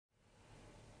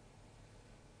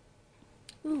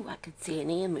Ooh, I can see an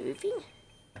ear moving.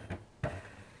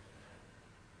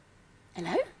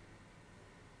 Hello?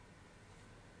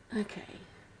 Okay.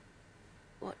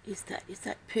 What is that? Is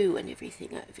that poo and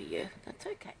everything over you? That's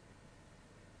okay.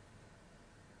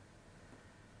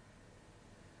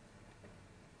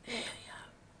 There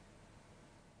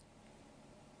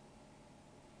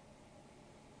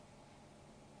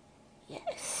we are.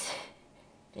 Yes.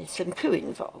 There's some poo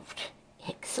involved.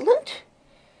 Excellent.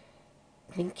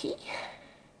 Blinky.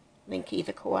 Blinky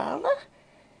the koala.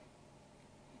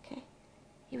 Okay.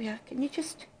 Here we are. Can you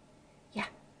just... Yeah.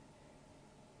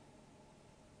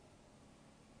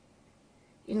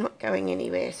 You're not going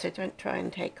anywhere, so don't try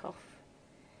and take off.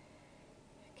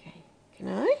 Okay. Can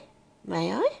I?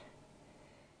 May I?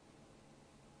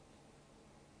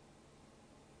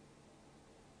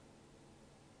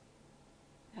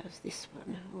 How's this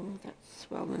one? Oh, that's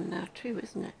swollen now too,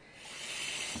 isn't it?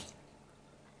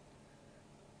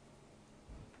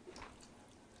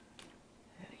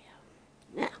 There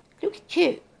we are. Now, look at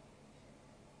you.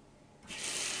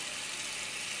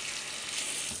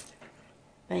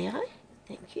 May I?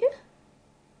 Thank you.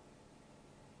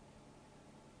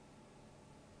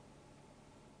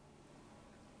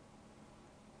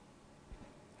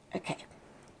 Okay.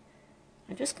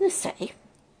 I'm just going to say,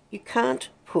 you can't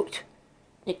put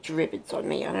nectar ribbons on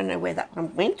me. I don't know where that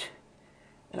one went,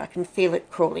 but I can feel it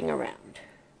crawling around.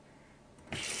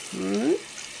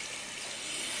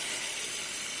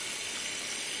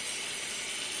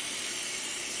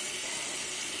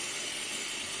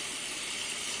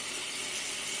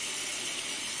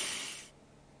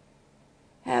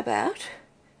 How about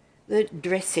the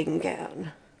dressing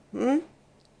gown? You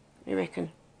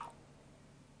reckon?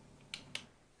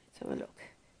 Let's have a look.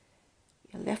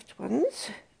 Your left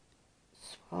one's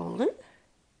swollen.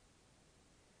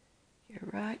 Your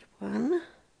right one.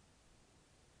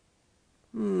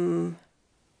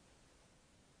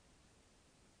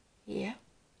 Yeah.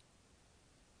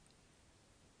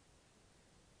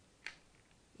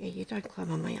 Yeah, you don't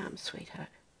climb on my arm, sweetheart.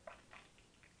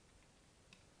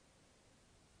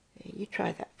 Yeah, you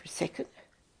try that for a second.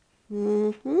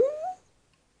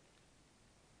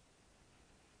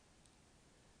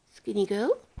 Skinny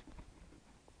girl.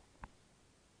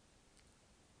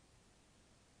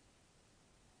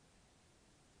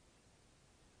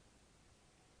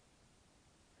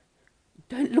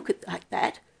 Don't look at like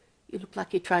that. You look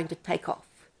like you're trying to take off.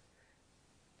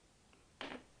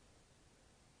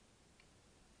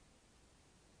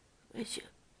 Where is it?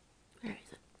 Can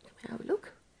we have a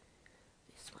look?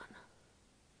 This one.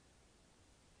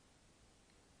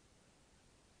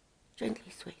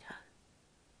 Gently, sweetheart.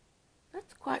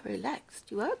 That's quite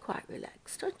relaxed. You are quite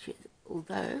relaxed, aren't you?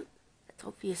 Although that's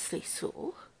obviously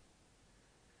sore.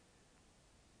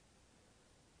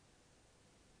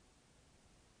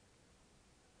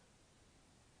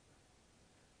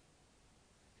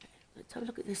 Okay, let's have a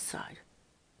look at this side.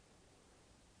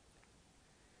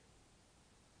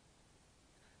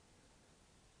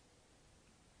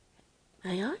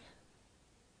 May I?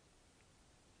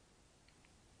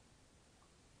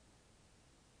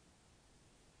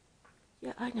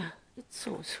 Yeah, I know. It's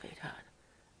sore, sweetheart.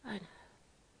 I know.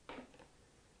 Bring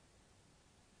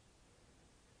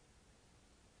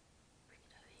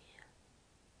it over here.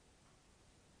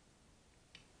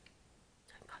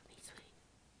 Don't cut me, sweet.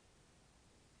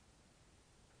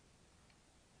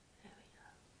 There we go.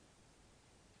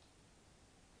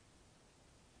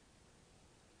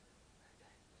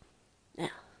 Okay. Now.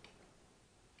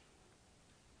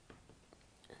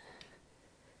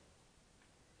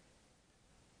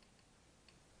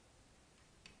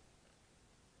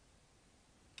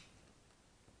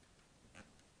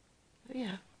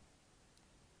 Yeah.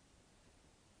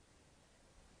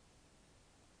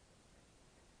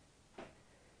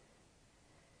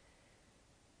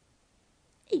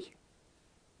 Hey.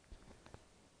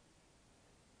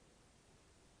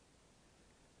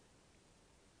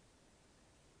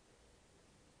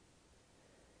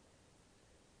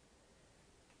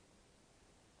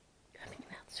 Open your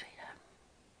mouth, sweetheart.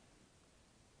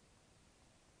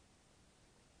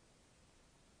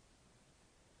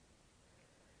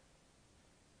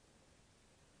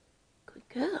 Good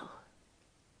girl.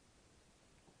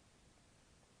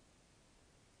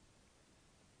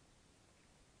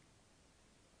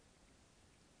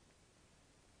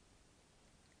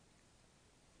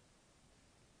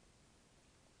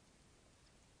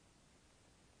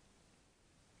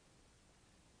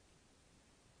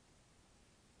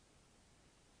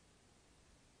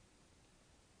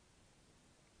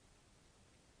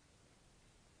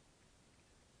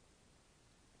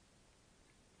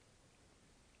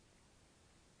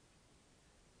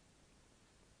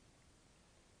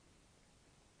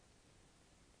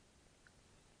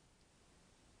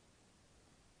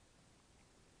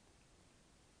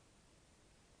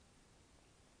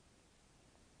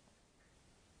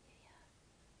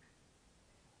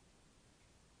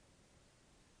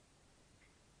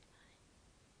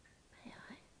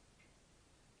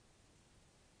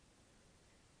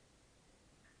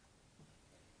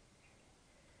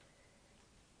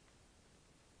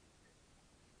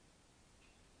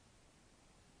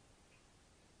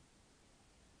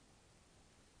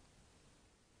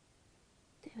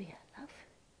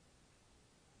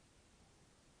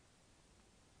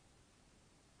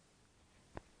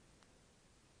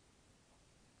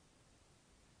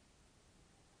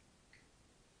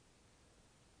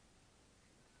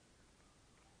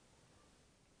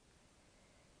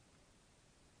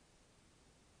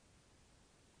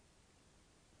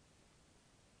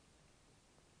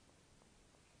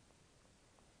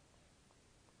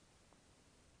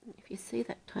 you see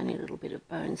that tiny little bit of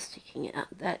bone sticking out,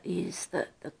 that is the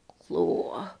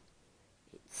claw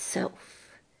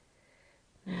itself.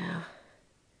 Now,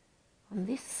 on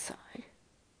this side,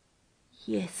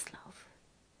 yes, love.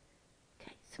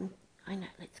 Okay, I know,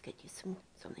 let's get you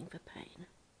something for pain.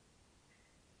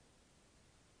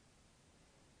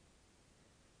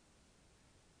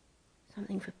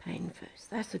 Something for pain first.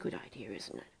 That's a good idea,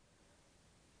 isn't it?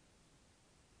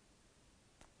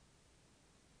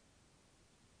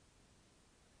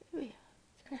 There we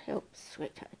are. That helps,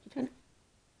 sweetheart. You don't.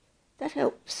 That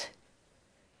helps.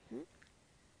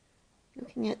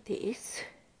 Looking at this,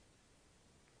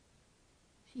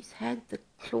 she's had the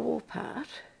claw part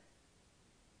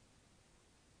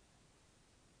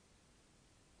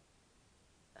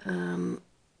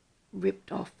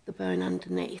ripped off the bone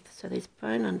underneath. So there's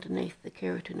bone underneath the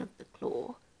keratin of the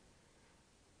claw.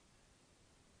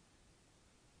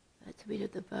 That's a bit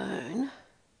of the bone.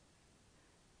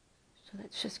 So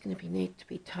that's just going to need to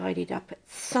be tidied up at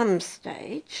some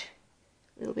stage.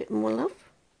 A little bit more, love.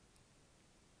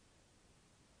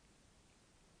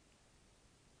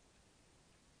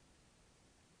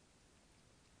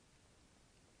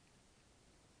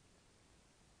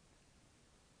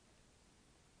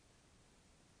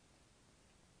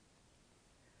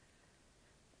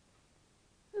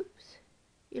 Oops,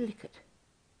 you lick it.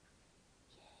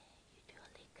 Yeah, you do a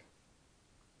lick.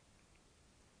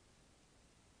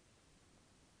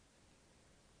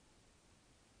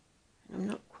 I'm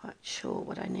not quite sure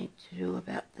what I need to do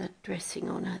about the dressing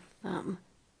on her thumb.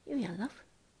 Here we are, love.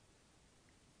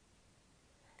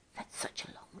 That's such a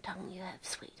long tongue you have,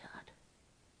 sweetheart.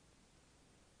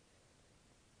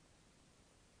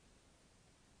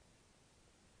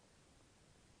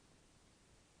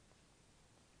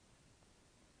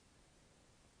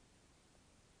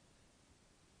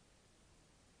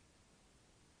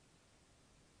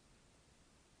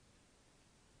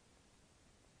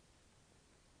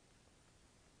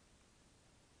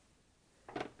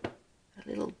 A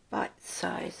little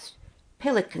bite-sized,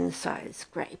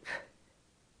 pelican-sized grape.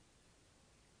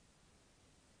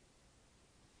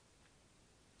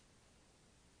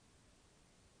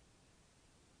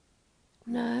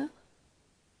 No?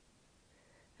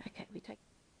 Okay, we take...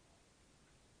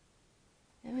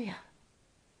 There we are.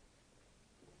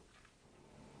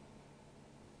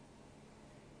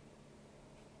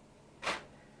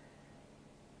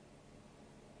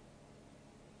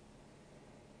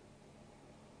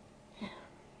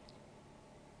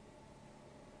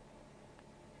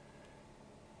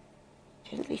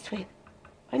 Gently sweep.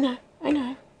 I know, I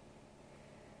know.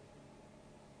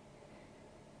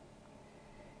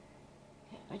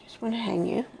 Yeah, I just want to hang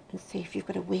you and see if you've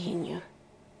got a wee in you.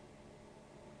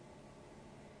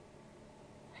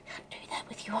 I can't do that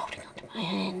with you holding onto my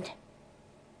hand.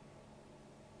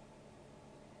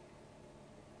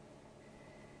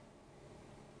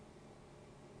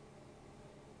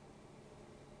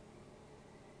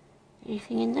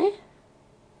 Anything in there?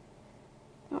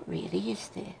 Not really, is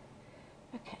there?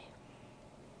 Okay.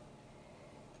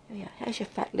 Here we are. How's your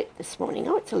fat lip this morning?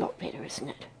 Oh, it's a lot better, isn't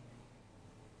it?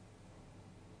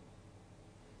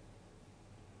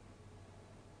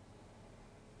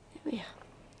 There we are.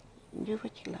 You can do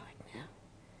what you like.